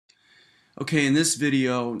Okay, in this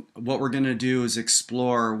video, what we're going to do is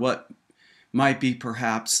explore what might be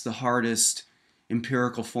perhaps the hardest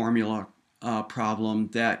empirical formula problem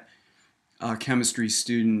that a chemistry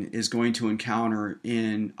student is going to encounter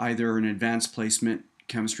in either an advanced placement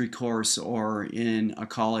chemistry course or in a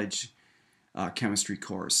college chemistry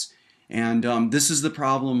course. And this is the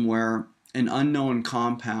problem where an unknown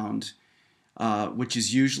compound, which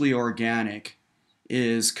is usually organic,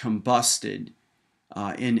 is combusted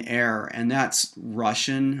in air, and that's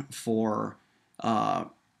Russian for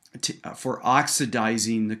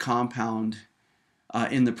oxidizing the compound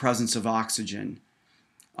in the presence of oxygen.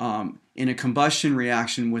 In a combustion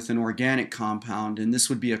reaction with an organic compound, and this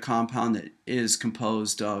would be a compound that is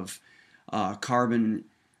composed of carbon,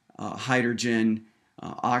 hydrogen,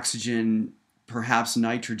 oxygen, perhaps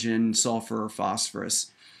nitrogen, sulfur, or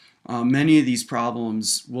phosphorus. Many of these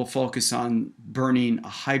problems will focus on burning a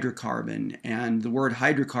hydrocarbon, and the word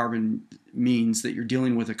hydrocarbon means that you're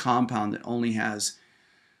dealing with a compound that only has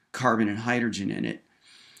carbon and hydrogen in it.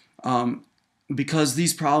 Because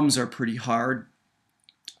these problems are pretty hard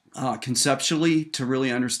conceptually to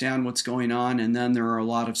really understand what's going on, and then there are a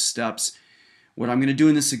lot of steps. What I'm going to do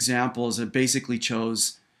in this example is I basically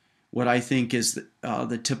chose what I think is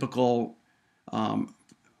the typical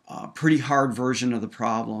pretty hard version of the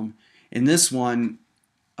problem. In this one,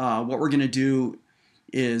 what we're going to do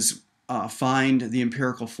is find the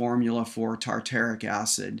empirical formula for tartaric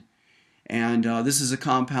acid. And this is a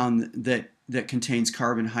compound that contains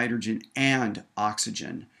carbon, hydrogen, and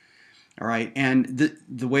oxygen. All right, and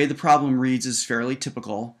the way the problem reads is fairly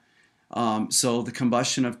typical. So the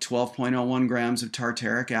combustion of 12.01 grams of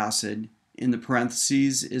tartaric acid, in the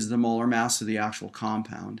parentheses, is the molar mass of the actual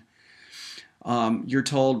compound. You're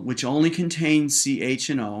told which only contains CH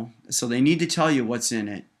and O, so they need to tell you what's in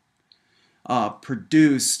it.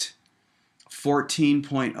 Produced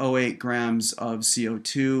 14.08 grams of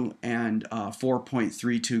CO2 and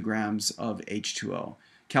 4.32 grams of H2O.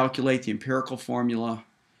 Calculate the empirical formula,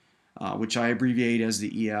 which I abbreviate as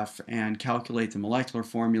the EF, and calculate the molecular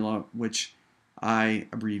formula, which I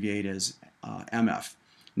abbreviate as MF.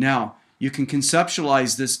 Now, you can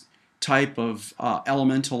conceptualize this type of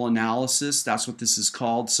elemental analysis. That's what this is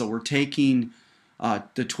called. So we're taking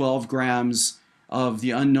the 12 grams of the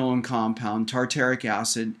unknown compound, tartaric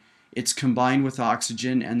acid. It's combined with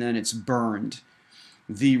oxygen, and then it's burned.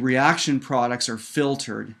 The reaction products are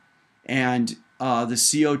filtered, and the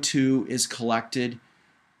CO2 is collected,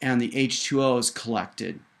 and the H2O is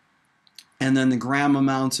collected. And then the gram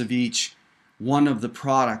amounts of each one of the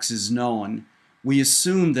products is known. We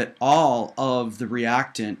assume that all of the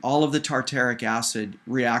reactant, all of the tartaric acid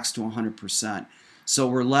reacts to 100%. So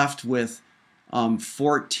we're left with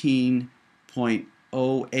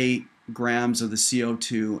 14.08 grams of the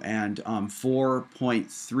CO2 and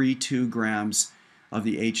 4.32 grams of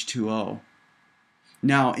the H2O.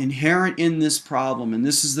 Now, inherent in this problem, and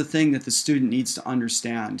this is the thing that the student needs to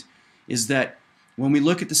understand, is that when we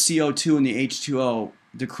look at the CO2 and the H2O,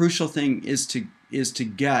 the crucial thing is to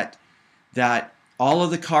get that all of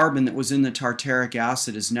the carbon that was in the tartaric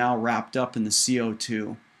acid is now wrapped up in the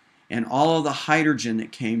CO2, and all of the hydrogen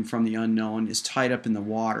that came from the unknown is tied up in the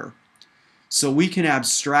water. So we can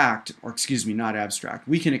abstract, or excuse me, not abstract,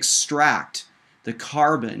 we can extract the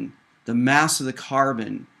carbon, the mass of the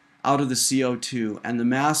carbon out of the CO2 and the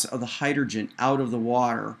mass of the hydrogen out of the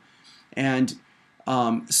water, and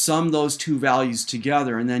sum those two values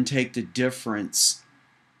together and then take the difference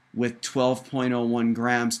with 12.01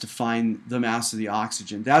 grams to find the mass of the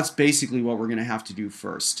oxygen. That's basically what we're going to have to do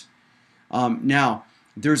first. Now,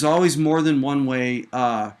 there's always more than one way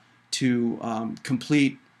to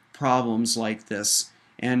complete problems like this,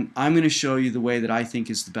 and I'm going to show you the way that I think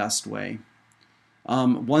is the best way.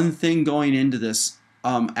 One thing going into this,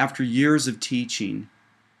 after years of teaching,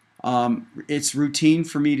 it's routine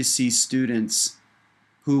for me to see students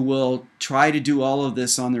who will try to do all of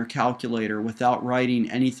this on their calculator without writing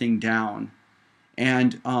anything down.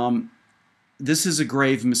 And this is a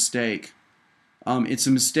grave mistake. It's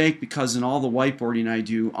a mistake because in all the whiteboarding I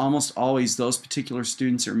do, almost always those particular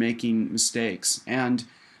students are making mistakes. And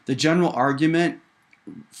the general argument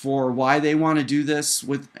for why they want to do this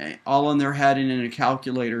with all in their head and in a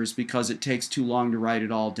calculator is because it takes too long to write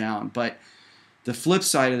it all down. But the flip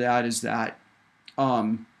side of that is that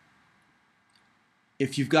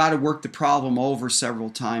if you've got to work the problem over several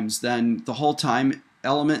times, then the whole time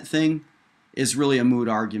element thing is really a moot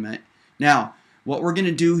argument. Now, what we're going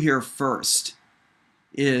to do here first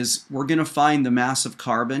is we're going to find the mass of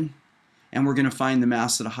carbon and we're going to find the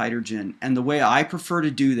mass of the hydrogen. And the way I prefer to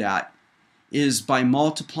do that is by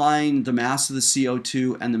multiplying the mass of the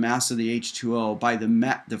CO2 and the mass of the H2O by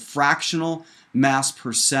the fractional mass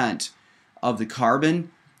percent of the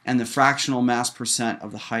carbon and the fractional mass percent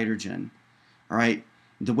of the hydrogen. All right.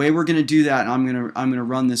 The way we're going to do that, and I'm going to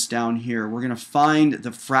run this down here. We're going to find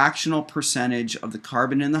the fractional percentage of the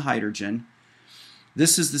carbon and the hydrogen.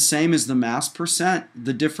 This is the same as the mass percent.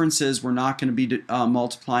 The difference is we're not going to be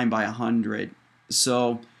multiplying by 100.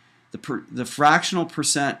 So the fractional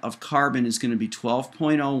percent of carbon is going to be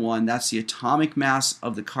 12.01. That's the atomic mass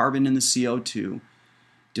of the carbon in the CO2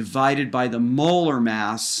 divided by the molar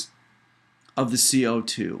mass of the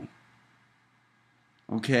CO2.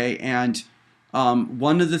 Okay, and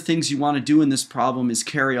one of the things you want to do in this problem is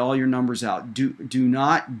carry all your numbers out. Do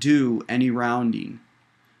not do any rounding.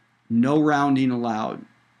 No rounding allowed.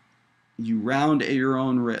 You round at your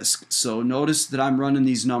own risk. So notice that I'm running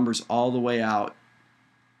these numbers all the way out.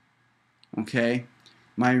 Okay?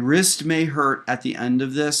 My wrist may hurt at the end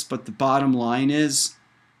of this, but the bottom line is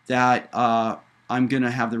that I'm going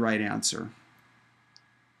to have the right answer.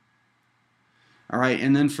 All right,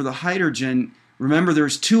 and then for the hydrogen, remember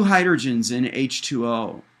there's two hydrogens in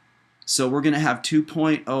H2O. So we're going to have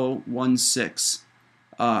 2.016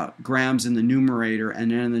 grams in the numerator,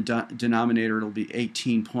 and then in the denominator it'll be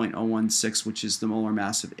 18.016, which is the molar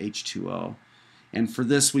mass of H2O. And for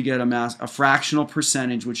this we get a fractional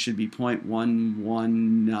percentage, which should be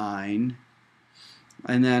 0.119.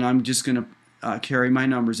 And then I'm just going to carry my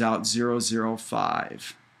numbers out,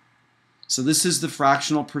 0.005. So this is the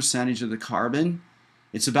fractional percentage of the carbon.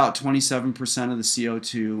 It's about 27% of the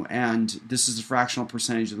CO2, and this is the fractional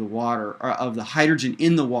percentage of the water, or of the hydrogen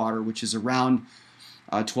in the water, which is around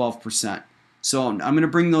 12%. So I'm going to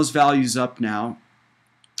bring those values up now.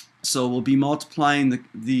 So we'll be multiplying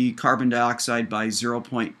the carbon dioxide by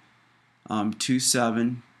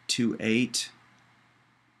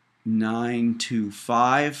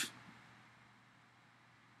 0.2728925.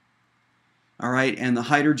 All right, and the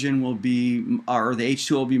hydrogen will be, or the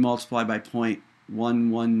H2O will be multiplied by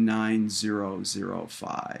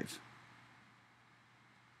 0.119005.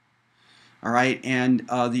 All right, and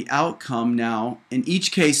the outcome now, in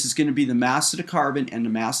each case, is going to be the mass of the carbon and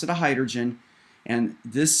the mass of the hydrogen, and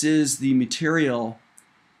this is the material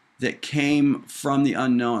that came from the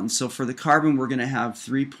unknown. So for the carbon, we're going to have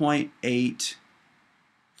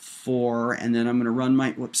 3.84, and then I'm going to run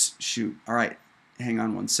my, whoops, shoot, all right, hang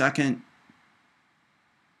on one second.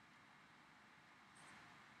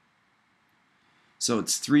 So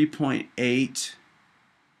it's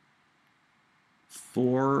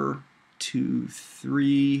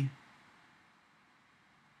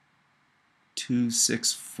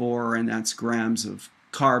and that's grams of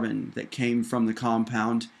carbon that came from the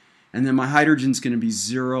compound. And then my hydrogen is going to be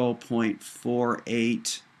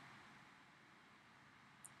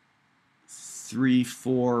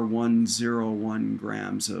 0.4834101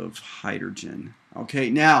 grams of hydrogen.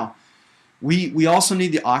 Okay, now we also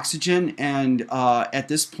need the oxygen, and at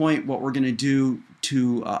this point what we're going to do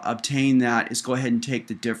to obtain that is go ahead and take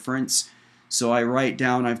the difference. So I write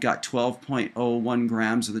down I've got 12.01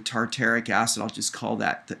 grams of the tartaric acid. I'll just call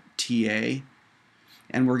that the TA.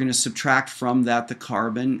 And we're going to subtract from that the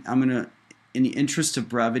carbon. I'm going to, in the interest of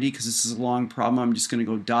brevity, because this is a long problem, I'm just going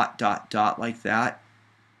to go dot, dot, dot like that,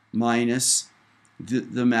 minus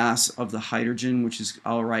the mass of the hydrogen, which is,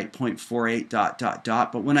 I'll write 0.48 dot, dot,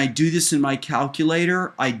 dot. But when I do this in my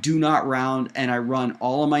calculator, I do not round, and I run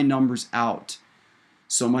all of my numbers out.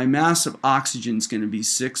 So my mass of oxygen is going to be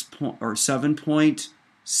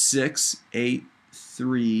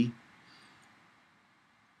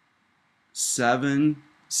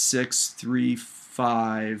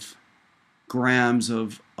grams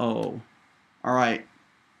of O. All right.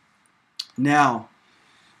 Now,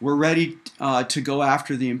 we're ready to go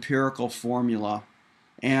after the empirical formula.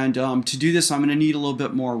 And to do this, I'm going to need a little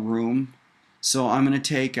bit more room. So I'm going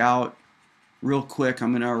to take out, real quick,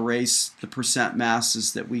 I'm going to erase the percent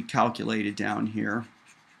masses that we calculated down here,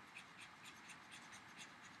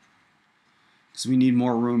 because we need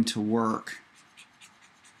more room to work.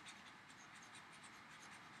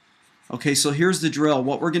 Okay, so here's the drill.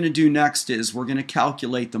 What we're going to do next is we're going to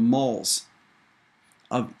calculate the moles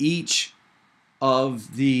of each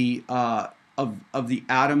of the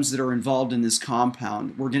atoms that are involved in this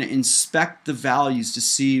compound. We're going to inspect the values to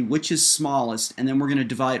see which is smallest, and then we're going to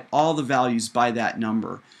divide all the values by that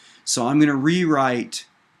number. So I'm going to rewrite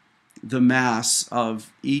the mass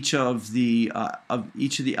of each of the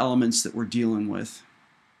elements that we're dealing with.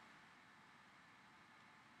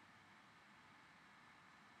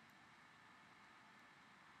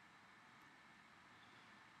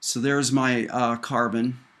 So there's my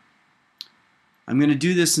carbon. I'm going to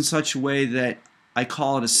do this in such a way that I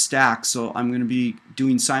call it a stack, so I'm going to be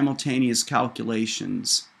doing simultaneous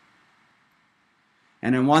calculations.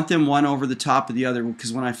 And I want them one over the top of the other,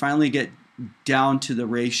 because when I finally get down to the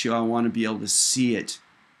ratio, I want to be able to see it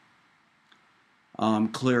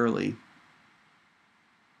clearly.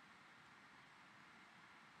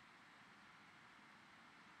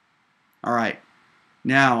 All right,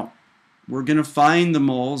 now we're going to find the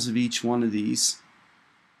moles of each one of these.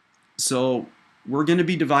 So we're going to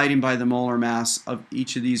be dividing by the molar mass of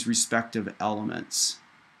each of these respective elements.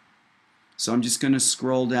 So I'm just going to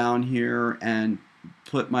scroll down here and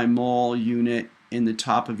put my mole unit in the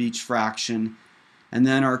top of each fraction. And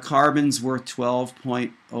then our carbon's worth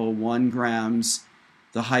 12.01 grams.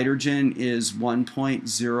 The hydrogen is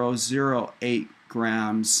 1.008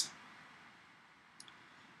 grams.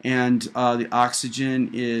 And the oxygen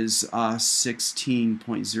is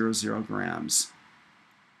 16.00 grams.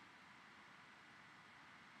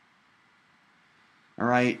 All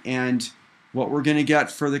right, and what we're going to get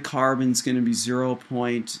for the carbon is going to be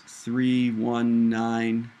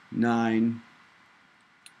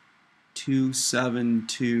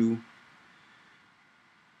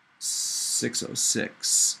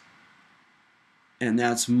And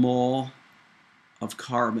that's mole of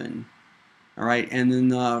carbon. All right, and then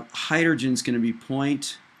the hydrogen is going to be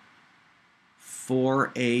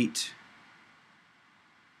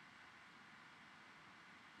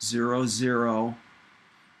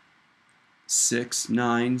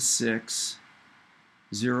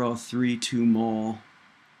mole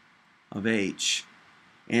of H.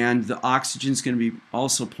 And the oxygen is going to be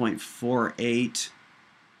also 0.48,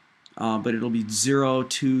 but it'll be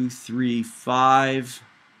 0.235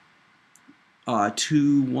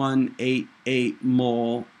 2188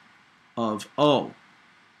 mole of O.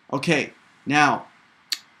 Okay, now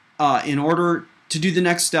in order to do the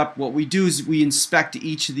next step, what we do is we inspect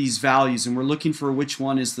each of these values, and we're looking for which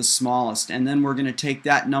one is the smallest, and then we're going to take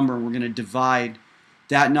that number and we're going to divide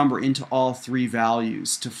that number into all three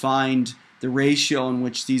values to find the ratio in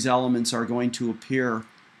which these elements are going to appear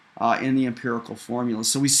in the empirical formula.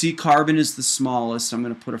 So we see carbon is the smallest. I'm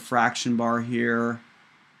going to put a fraction bar here.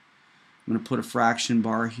 I'm going to put a fraction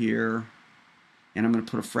bar here, and I'm going to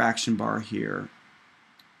put a fraction bar here.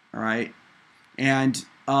 All right, and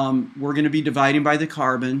we're going to be dividing by the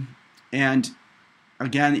carbon, and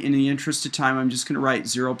again, in the interest of time, I'm just going to write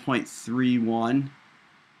 0.31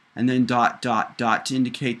 and then dot dot dot to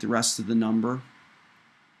indicate the rest of the number.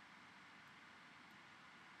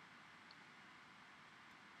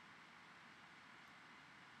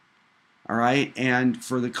 All right, and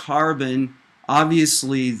for the carbon,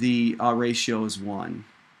 obviously the ratio is 1.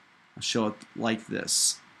 I'll show it like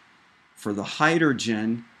this. For the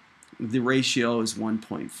hydrogen, the ratio is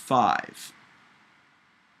 1.5.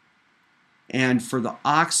 And for the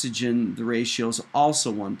oxygen, the ratio is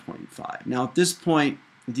also 1.5. Now at this point,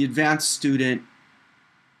 the advanced student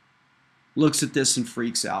looks at this and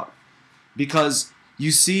freaks out, because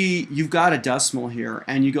you see you've got a decimal here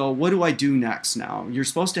and you go, what do I do next now? You're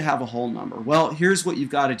supposed to have a whole number. Well, here's what you've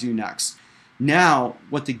got to do next. Now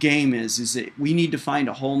what the game is that we need to find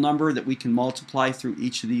a whole number that we can multiply through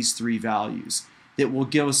each of these three values that will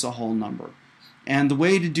give us a whole number. And the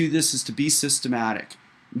way to do this is to be systematic.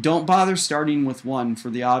 Don't bother starting with 1 for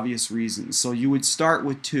the obvious reasons. So you would start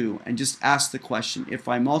with 2 and just ask the question, if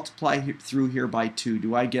I multiply through here by 2,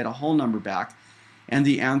 do I get a whole number back? And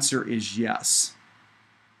the answer is yes.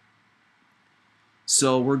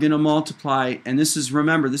 So we're going to multiply, and this is,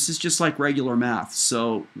 remember, this is just like regular math.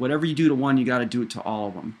 So whatever you do to one, you got to do it to all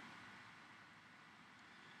of them.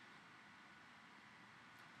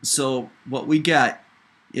 So what we get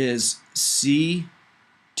is C,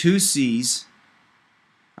 2 C's.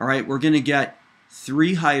 All right, we're going to get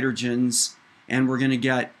 3 hydrogens, and we're going to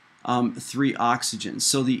get 3 oxygens.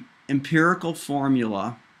 So the empirical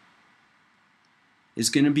formula is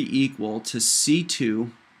going to be equal to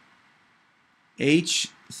C2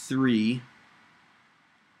 H3O3.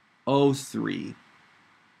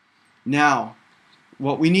 Now,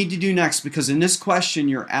 what we need to do next, because in this question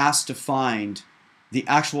you're asked to find the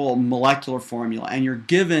actual molecular formula, and you're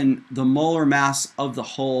given the molar mass of the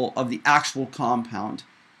whole of the actual compound.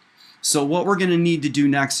 So what we're going to need to do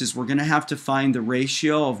next is we're going to have to find the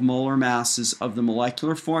ratio of molar masses of the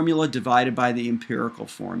molecular formula divided by the empirical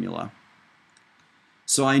formula.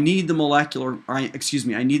 So I need the I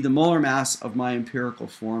need the molar mass of my empirical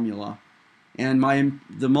formula. And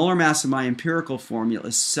the molar mass of my empirical formula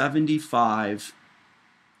is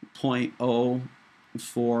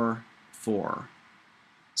 75.044.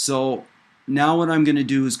 So now what I'm going to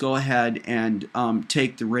do is go ahead and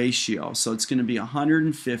take the ratio. So it's going to be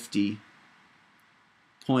 150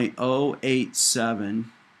 0.087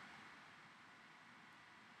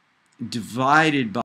 divided